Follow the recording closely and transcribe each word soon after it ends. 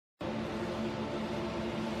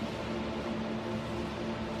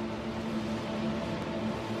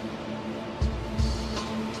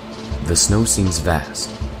The snow seems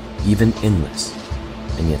vast, even endless,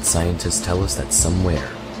 and yet scientists tell us that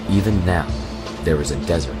somewhere, even now, there is a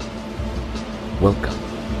desert. Welcome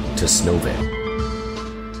to Snowvale.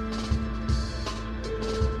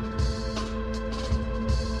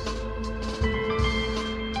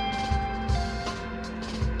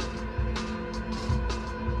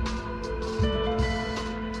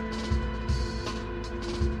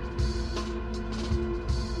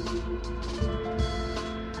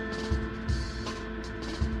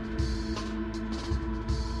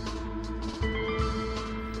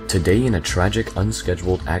 Today, in a tragic,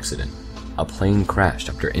 unscheduled accident, a plane crashed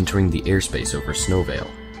after entering the airspace over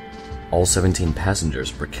Snowvale. All 17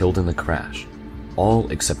 passengers were killed in the crash,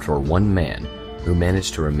 all except for one man who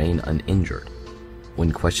managed to remain uninjured.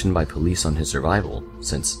 When questioned by police on his survival,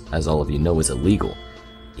 since, as all of you know, is illegal,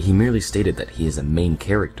 he merely stated that he is a main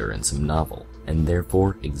character in some novel, and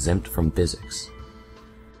therefore exempt from physics.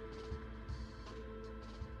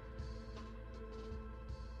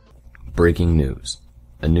 Breaking news.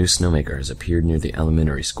 A new snowmaker has appeared near the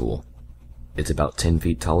elementary school. It's about 10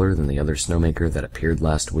 feet taller than the other snowmaker that appeared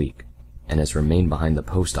last week, and has remained behind the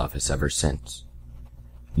post office ever since.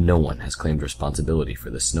 No one has claimed responsibility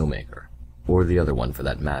for the snowmaker, or the other one for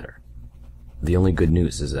that matter. The only good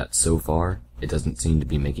news is that so far, it doesn't seem to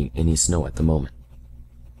be making any snow at the moment.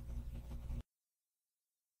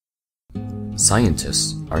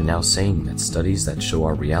 Scientists are now saying that studies that show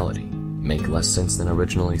our reality make less sense than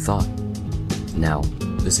originally thought. Now,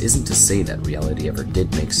 this isn't to say that reality ever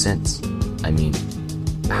did make sense. I mean,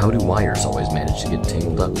 how do wires always manage to get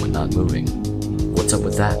tangled up when not moving? What's up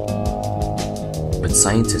with that? But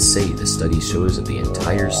scientists say the study shows that the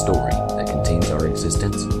entire story that contains our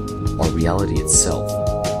existence, our reality itself,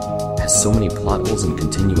 has so many plot holes and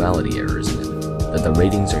continuality errors in it that the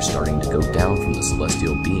ratings are starting to go down from the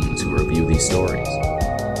celestial beings who review these stories,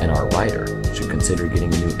 and our writer should consider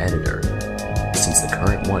getting a new editor, since the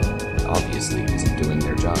current one obviously isn't doing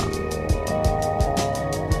their job.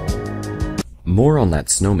 More on that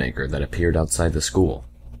snowmaker that appeared outside the school.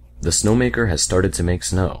 The snowmaker has started to make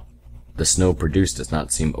snow. The snow produced does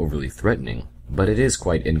not seem overly threatening, but it is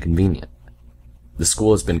quite inconvenient. The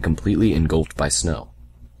school has been completely engulfed by snow.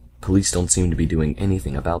 Police don't seem to be doing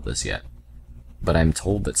anything about this yet, but I'm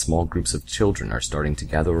told that small groups of children are starting to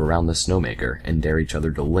gather around the snowmaker and dare each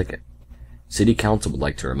other to lick it. City Council would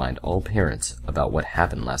like to remind all parents about what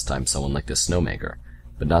happened last time someone licked a snowmaker,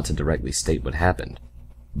 but not to directly state what happened.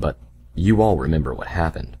 But you all remember what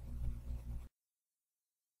happened.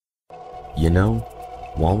 You know,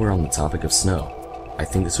 while we're on the topic of snow, I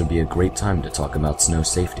think this would be a great time to talk about snow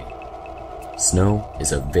safety. Snow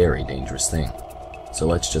is a very dangerous thing, so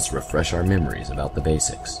let's just refresh our memories about the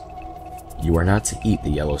basics. You are not to eat the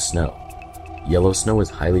yellow snow. Yellow snow is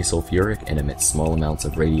highly sulfuric and emits small amounts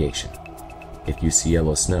of radiation. If you see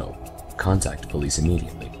yellow snow, contact police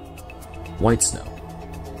immediately. White snow.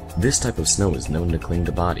 This type of snow is known to cling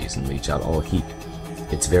to bodies and leach out all heat.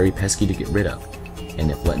 It's very pesky to get rid of,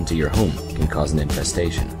 and if let into your home, can cause an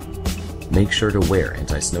infestation. Make sure to wear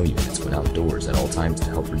anti-snow units when outdoors at all times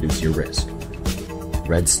to help reduce your risk.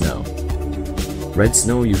 Red snow. Red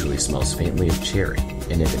snow usually smells faintly of cherry,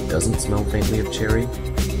 and if it doesn't smell faintly of cherry,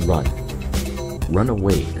 run. Run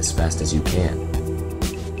away as fast as you can.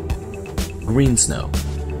 Green snow.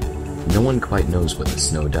 No one quite knows what the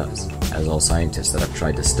snow does, as all scientists that have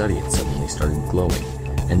tried to study it suddenly started glowing,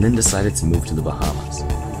 and then decided to move to the Bahamas.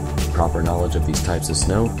 Proper knowledge of these types of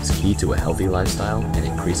snow is key to a healthy lifestyle and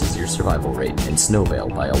increases your survival rate in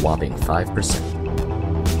Snowvale by a whopping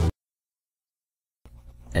 5%.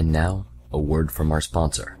 And now, a word from our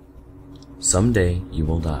sponsor. Someday you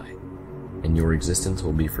will die, and your existence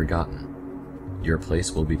will be forgotten. Your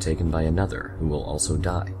place will be taken by another who will also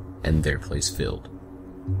die, and their place filled.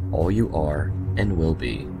 All you are, and will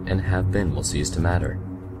be, and have been will cease to matter.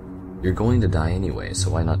 You're going to die anyway,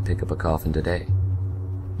 so why not pick up a coffin today?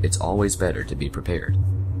 It's always better to be prepared,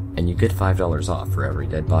 and you get $5 off for every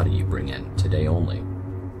dead body you bring in, today only.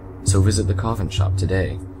 So visit the coffin shop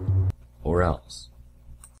today, or else.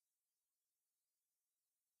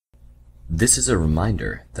 This is a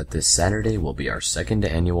reminder that this Saturday will be our second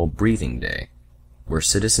annual Breathing Day, where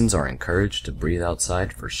citizens are encouraged to breathe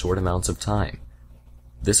outside for short amounts of time.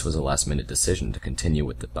 This was a last-minute decision to continue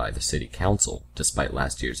with it by the City Council, despite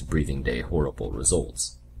last year's Breathing Day horrible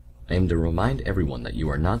results. I am to remind everyone that you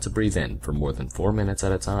are not to breathe in for more than 4 minutes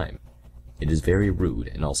at a time. It is very rude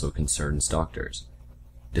and also concerns doctors.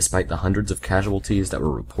 Despite the hundreds of casualties that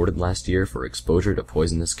were reported last year for exposure to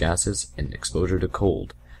poisonous gases and exposure to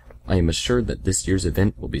cold, I am assured that this year's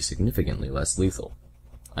event will be significantly less lethal.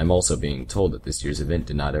 I'm also being told that this year's event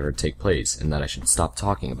did not ever take place and that I should stop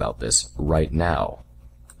talking about this right now.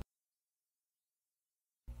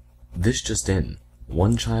 This just in.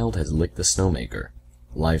 One child has licked the snowmaker.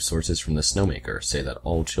 Live sources from the snowmaker say that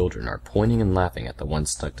all children are pointing and laughing at the one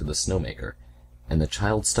stuck to the snowmaker, and the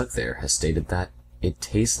child stuck there has stated that it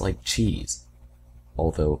tastes like cheese,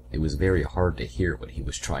 although it was very hard to hear what he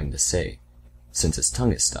was trying to say, since his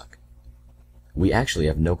tongue is stuck. We actually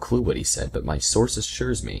have no clue what he said, but my source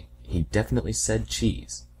assures me he definitely said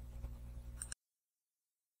cheese.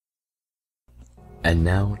 And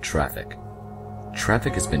now, traffic.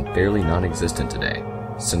 Traffic has been fairly non-existent today,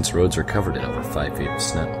 since roads are covered in over 5 feet of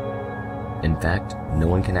snow. In fact, no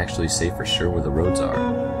one can actually say for sure where the roads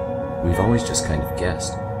are. We've always just kind of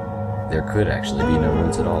guessed. There could actually be no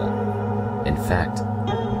roads at all. In fact,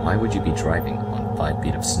 why would you be driving on 5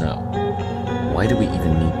 feet of snow? Why do we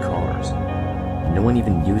even need cars? No one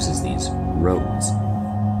even uses these roads.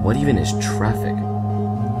 What even is traffic?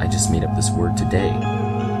 I just made up this word today.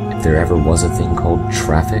 If there ever was a thing called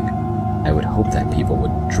traffic, I would hope that people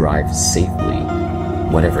would drive safely,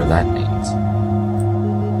 whatever that means.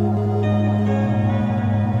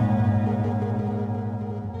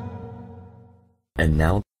 And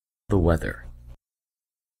now, the weather.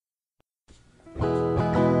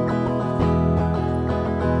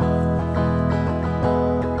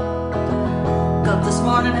 Up this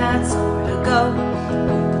morning, had somewhere to go.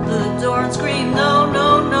 Opened the door and screamed, no,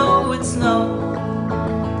 no, no, it's no.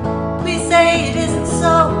 Please say it isn't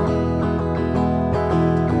so.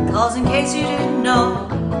 'Cause in case you didn't know,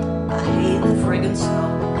 I hate the friggin' snow.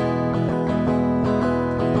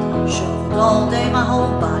 Shoveled all day, my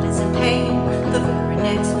whole body's in pain. The very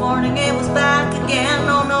next morning it was back again.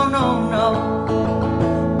 No, no, no, no.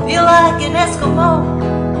 Feel like an Eskimo.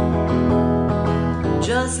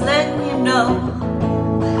 Just letting you know,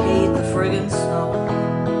 I hate the friggin' snow.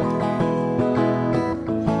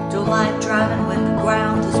 Don't like driving when the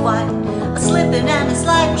ground is white. A slipping and a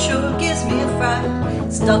sliding sure gives me a fright.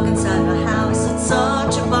 Stuck inside my house, it's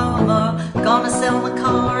such a bummer. Gonna sell my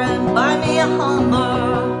car and buy me a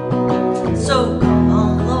Hummer. So come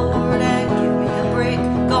on, Lord, and give me a break.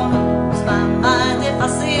 Gonna lose my mind if I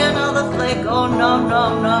see another flake. Oh no,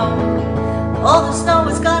 no, no. All the snow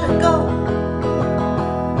has gotta go.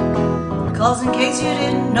 'Cause in case you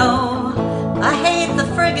didn't know, I hate the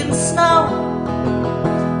friggin' snow.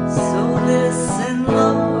 So listen,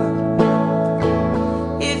 Lord,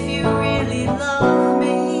 if you really love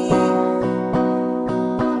me,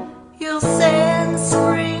 you'll send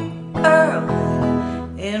spring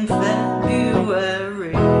early in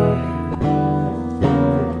February.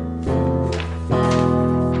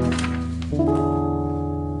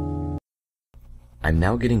 I'm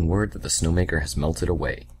now getting word that the snowmaker has melted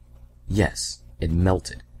away. Yes, it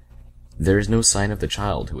melted. There is no sign of the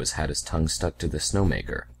child who has had his tongue stuck to the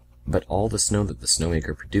snowmaker, but all the snow that the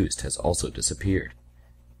snowmaker produced has also disappeared.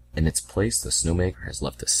 In its place, the snowmaker has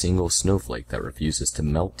left a single snowflake that refuses to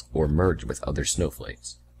melt or merge with other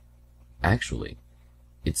snowflakes. Actually,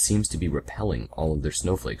 it seems to be repelling all of their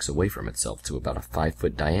snowflakes away from itself to about a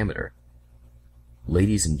 5-foot diameter.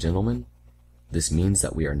 Ladies and gentlemen, this means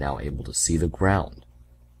that we are now able to see the ground.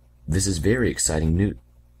 This is very exciting news.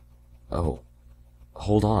 Oh,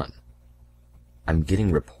 hold on. I'm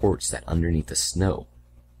getting reports that underneath the snow,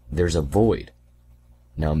 there's a void.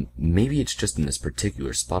 Now, maybe it's just in this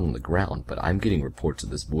particular spot on the ground, but I'm getting reports that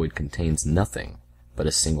this void contains nothing but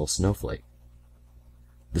a single snowflake.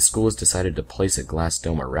 The school has decided to place a glass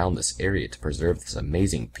dome around this area to preserve this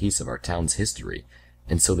amazing piece of our town's history,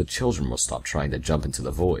 and so the children will stop trying to jump into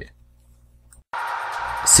the void.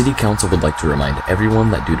 City Council would like to remind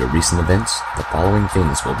everyone that due to recent events, the following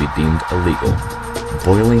things will be deemed illegal: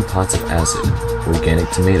 boiling pots of acid, organic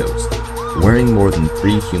tomatoes, wearing more than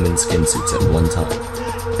 3 human skin suits at one time,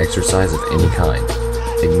 exercise of any kind,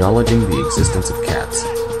 acknowledging the existence of cats,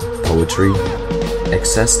 poetry,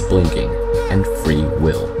 excess blinking, and free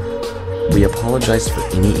will. We apologize for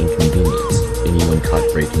any inconvenience. Anyone caught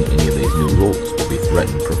breaking any of these new rules will be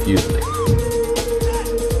threatened profusely.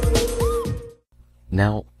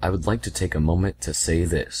 Now, I would like to take a moment to say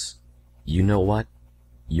this. You know what?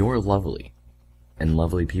 You're lovely. And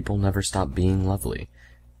lovely people never stop being lovely.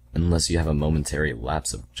 Unless you have a momentary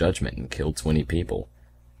lapse of judgment and kill 20 people.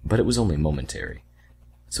 But it was only momentary.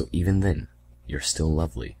 So even then, you're still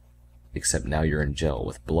lovely. Except now you're in jail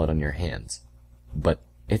with blood on your hands. But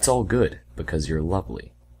it's all good, because you're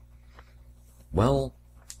lovely. Well,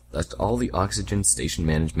 that's all the oxygen station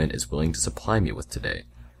management is willing to supply me with today.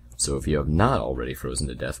 So if you have not already frozen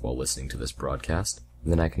to death while listening to this broadcast,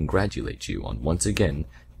 then I congratulate you on once again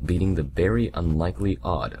beating the very unlikely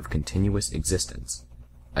odd of continuous existence.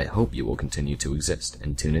 I hope you will continue to exist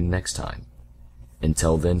and tune in next time.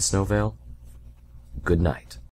 Until then, Snowvale, good night.